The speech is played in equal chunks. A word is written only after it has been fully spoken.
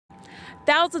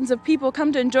Thousands of people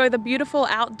come to enjoy the beautiful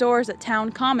outdoors at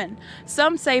Town Common.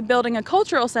 Some say building a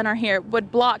cultural center here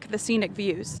would block the scenic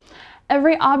views.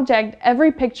 Every object,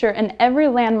 every picture, and every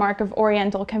landmark of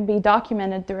Oriental can be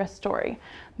documented through a story.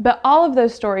 But all of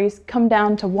those stories come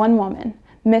down to one woman,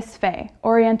 Miss Fay,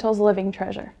 Oriental's living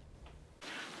treasure.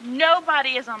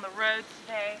 Nobody is on the roads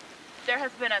today. There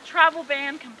has been a travel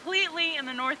ban completely in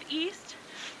the Northeast,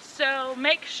 so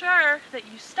make sure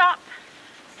that you stop,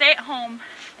 stay at home,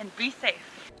 and be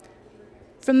safe.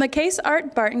 From the Case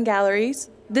Art Barton Galleries,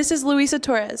 this is Luisa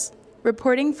Torres,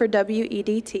 reporting for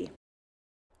WEDT.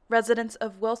 Residents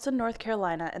of Wilson, North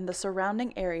Carolina and the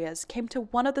surrounding areas came to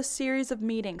one of the series of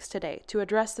meetings today to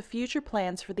address the future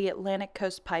plans for the Atlantic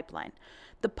Coast Pipeline.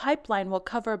 The pipeline will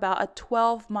cover about a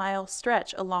 12-mile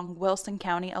stretch along Wilson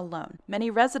County alone. Many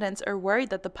residents are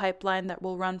worried that the pipeline that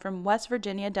will run from West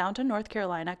Virginia down to North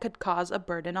Carolina could cause a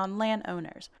burden on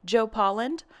landowners. Joe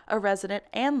Polland, a resident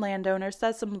and landowner,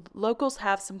 says some locals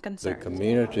have some concerns. The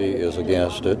community is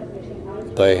against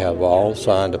it. They have all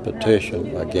signed a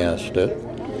petition against it,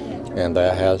 and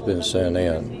that has been sent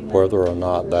in. Whether or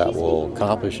not that will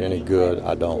accomplish any good,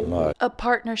 I don't know. A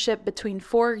partnership between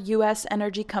 4 U.S.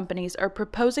 energy companies are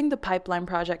proposing the pipeline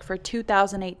project for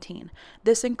 2018.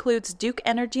 This includes Duke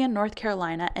Energy in North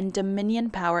Carolina and Dominion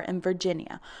Power in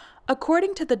Virginia.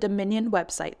 According to the Dominion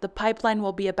website, the pipeline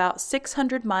will be about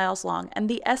 600 miles long, and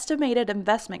the estimated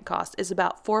investment cost is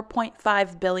about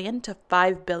 $4.5 billion to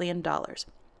 $5 billion.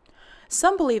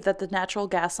 Some believe that the natural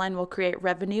gas line will create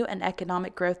revenue and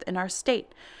economic growth in our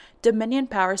state. Dominion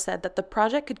Power said that the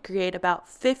project could create about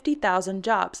 50,000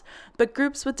 jobs, but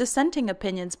groups with dissenting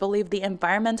opinions believe the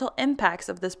environmental impacts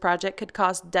of this project could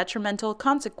cause detrimental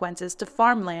consequences to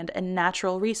farmland and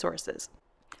natural resources.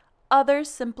 Others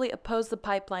simply oppose the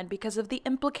pipeline because of the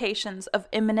implications of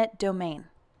eminent domain.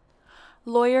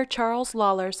 Lawyer Charles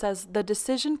Lawler says the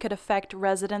decision could affect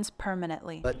residents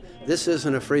permanently. But this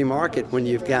isn't a free market when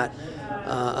you've got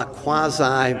a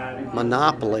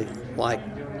quasi-monopoly like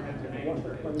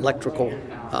electrical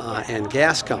and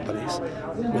gas companies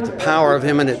with the power of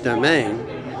eminent domain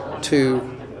to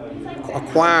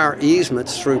acquire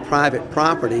easements through private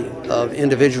property of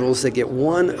individuals that get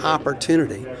one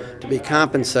opportunity to be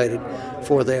compensated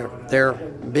for their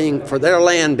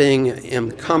land being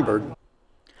encumbered.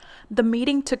 The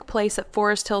meeting took place at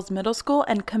Forest Hills Middle School,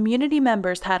 and community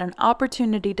members had an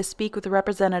opportunity to speak with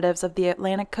representatives of the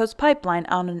Atlantic Coast Pipeline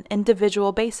on an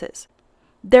individual basis.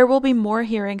 There will be more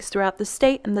hearings throughout the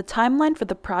state, and the timeline for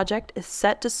the project is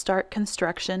set to start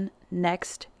construction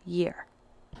next year.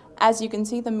 As you can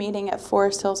see, the meeting at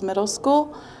Forest Hills Middle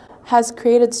School has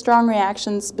created strong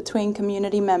reactions between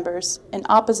community members in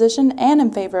opposition and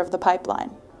in favor of the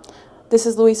pipeline. This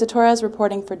is Luisa Torres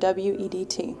reporting for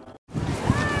WEDT.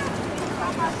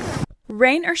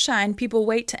 Rain or shine, people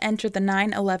wait to enter the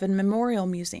 9/11 Memorial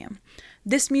Museum.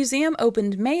 This museum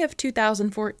opened May of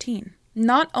 2014.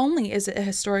 Not only is it a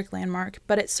historic landmark,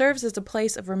 but it serves as a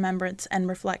place of remembrance and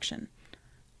reflection.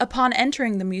 Upon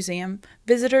entering the museum,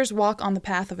 visitors walk on the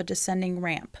path of a descending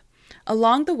ramp.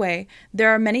 Along the way, there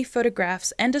are many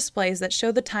photographs and displays that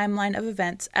show the timeline of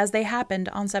events as they happened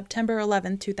on September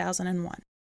 11, 2001.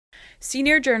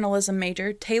 Senior journalism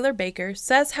major Taylor Baker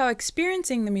says how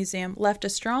experiencing the museum left a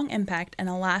strong impact and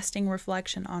a lasting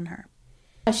reflection on her.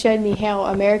 It showed me how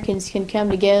Americans can come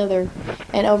together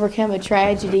and overcome a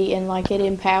tragedy, and it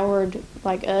empowered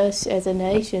us as a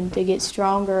nation to get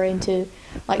stronger and to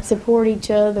support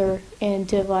each other and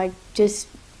to just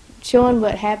showing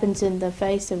what happens in the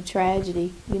face of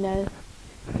tragedy,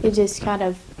 It just kind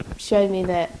of showed me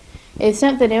that if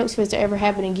something else was to ever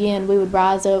happen again, we would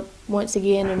rise up once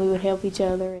again and we would help each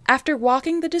other. After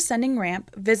walking the descending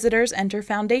ramp, visitors enter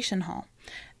Foundation Hall.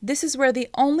 This is where the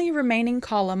only remaining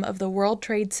column of the World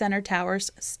Trade Center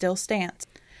towers still stands.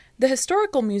 The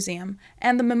Historical Museum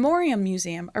and the Memoriam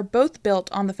Museum are both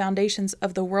built on the foundations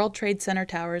of the World Trade Center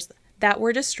towers that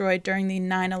were destroyed during the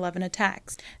 9/11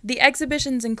 attacks. The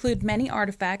exhibitions include many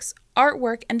artifacts,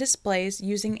 artwork, and displays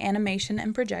using animation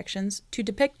and projections to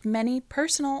depict many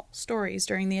personal stories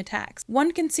during the attacks.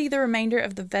 One can see the remainder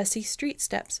of the Vesey Street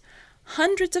steps.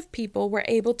 Hundreds of people were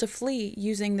able to flee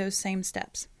using those same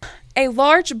steps. A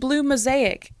large blue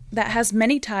mosaic that has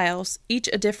many tiles, each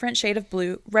a different shade of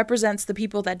blue, represents the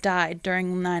people that died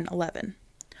during 9/11.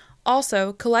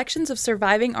 Also, collections of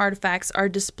surviving artifacts are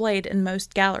displayed in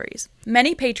most galleries.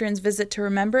 Many patrons visit to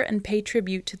remember and pay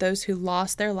tribute to those who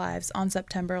lost their lives on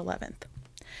September 11th.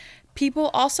 People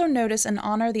also notice and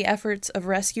honor the efforts of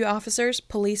rescue officers,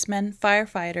 policemen,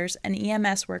 firefighters, and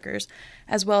EMS workers,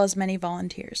 as well as many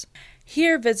volunteers.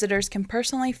 Here, visitors can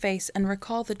personally face and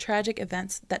recall the tragic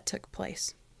events that took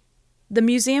place. The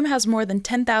museum has more than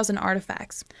 10,000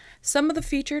 artifacts. Some of the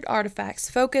featured artifacts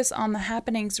focus on the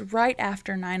happenings right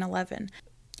after 9/11.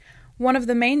 One of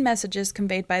the main messages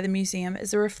conveyed by the museum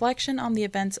is a reflection on the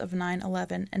events of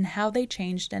 9/11 and how they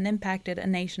changed and impacted a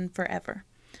nation forever.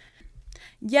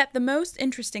 Yet the most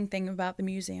interesting thing about the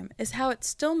museum is how it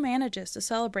still manages to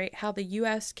celebrate how the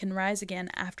U.S. can rise again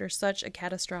after such a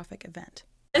catastrophic event.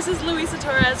 This is Luisa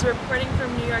Torres reporting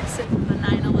from New York City for the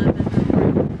 9/11 report.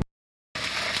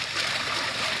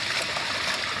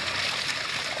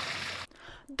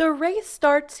 The race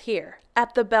starts here,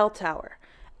 at the bell tower.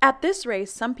 At this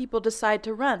race, some people decide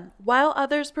to run, while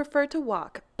others prefer to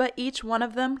walk, but each one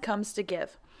of them comes to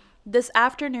give. This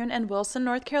afternoon in Wilson,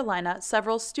 North Carolina,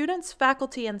 several students,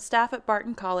 faculty, and staff at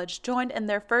Barton College joined in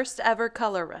their first ever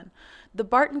color run. The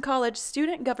Barton College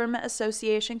Student Government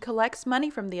Association collects money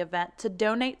from the event to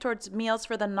donate towards meals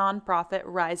for the nonprofit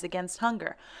Rise Against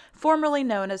Hunger, formerly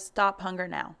known as Stop Hunger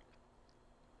Now.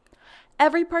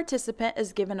 Every participant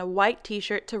is given a white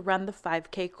t-shirt to run the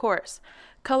 5K course.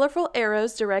 Colorful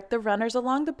arrows direct the runners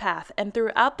along the path, and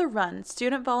throughout the run,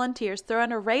 student volunteers throw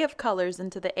an array of colors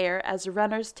into the air as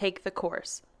runners take the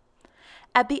course.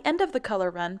 At the end of the color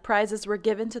run, prizes were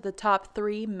given to the top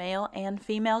 3 male and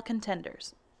female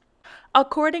contenders.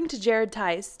 According to Jared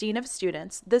Tice, Dean of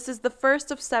Students, this is the first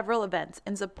of several events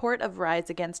in support of Rise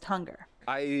Against Hunger.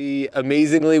 I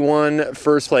amazingly won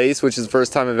first place, which is the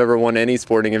first time I've ever won any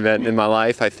sporting event in my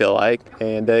life, I feel like.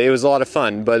 And it was a lot of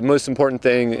fun. But the most important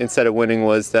thing, instead of winning,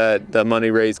 was that the money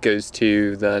raised goes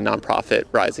to the nonprofit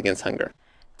Rise Against Hunger.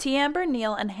 Tiamber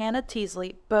Neal and Hannah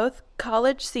Teasley, both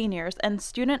college seniors and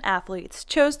student athletes,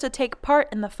 chose to take part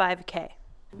in the 5K.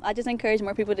 I just encourage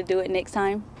more people to do it next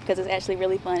time because it's actually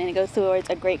really fun and it goes towards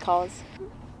a great cause.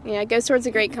 Yeah, it goes towards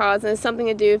a great cause and it's something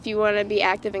to do if you want to be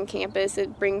active in campus.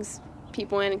 It brings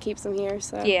people in and keeps them here.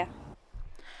 So yeah.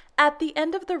 At the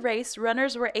end of the race,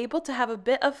 runners were able to have a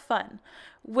bit of fun.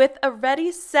 With a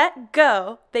ready, set,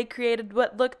 go, they created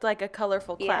what looked like a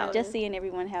colorful cloud. Yeah, just seeing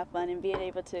everyone have fun and being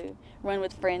able to run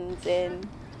with friends and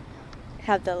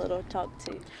have the little talk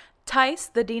too. Tice,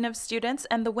 the Dean of Students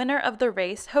and the winner of the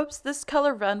race, hopes this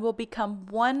color run will become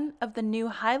one of the new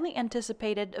highly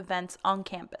anticipated events on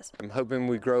campus. I'm hoping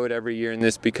we grow it every year and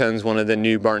this becomes one of the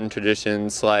new Barton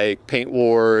traditions like Paint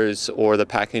Wars or the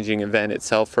packaging event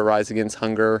itself for Rise Against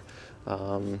Hunger.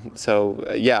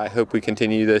 Yeah, I hope we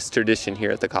continue this tradition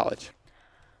here at the college.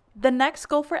 The next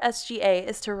goal for SGA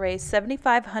is to raise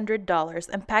 $7,500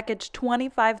 and package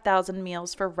 25,000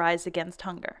 meals for Rise Against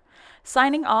Hunger.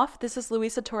 Signing off, this is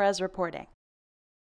Luisa Torres reporting.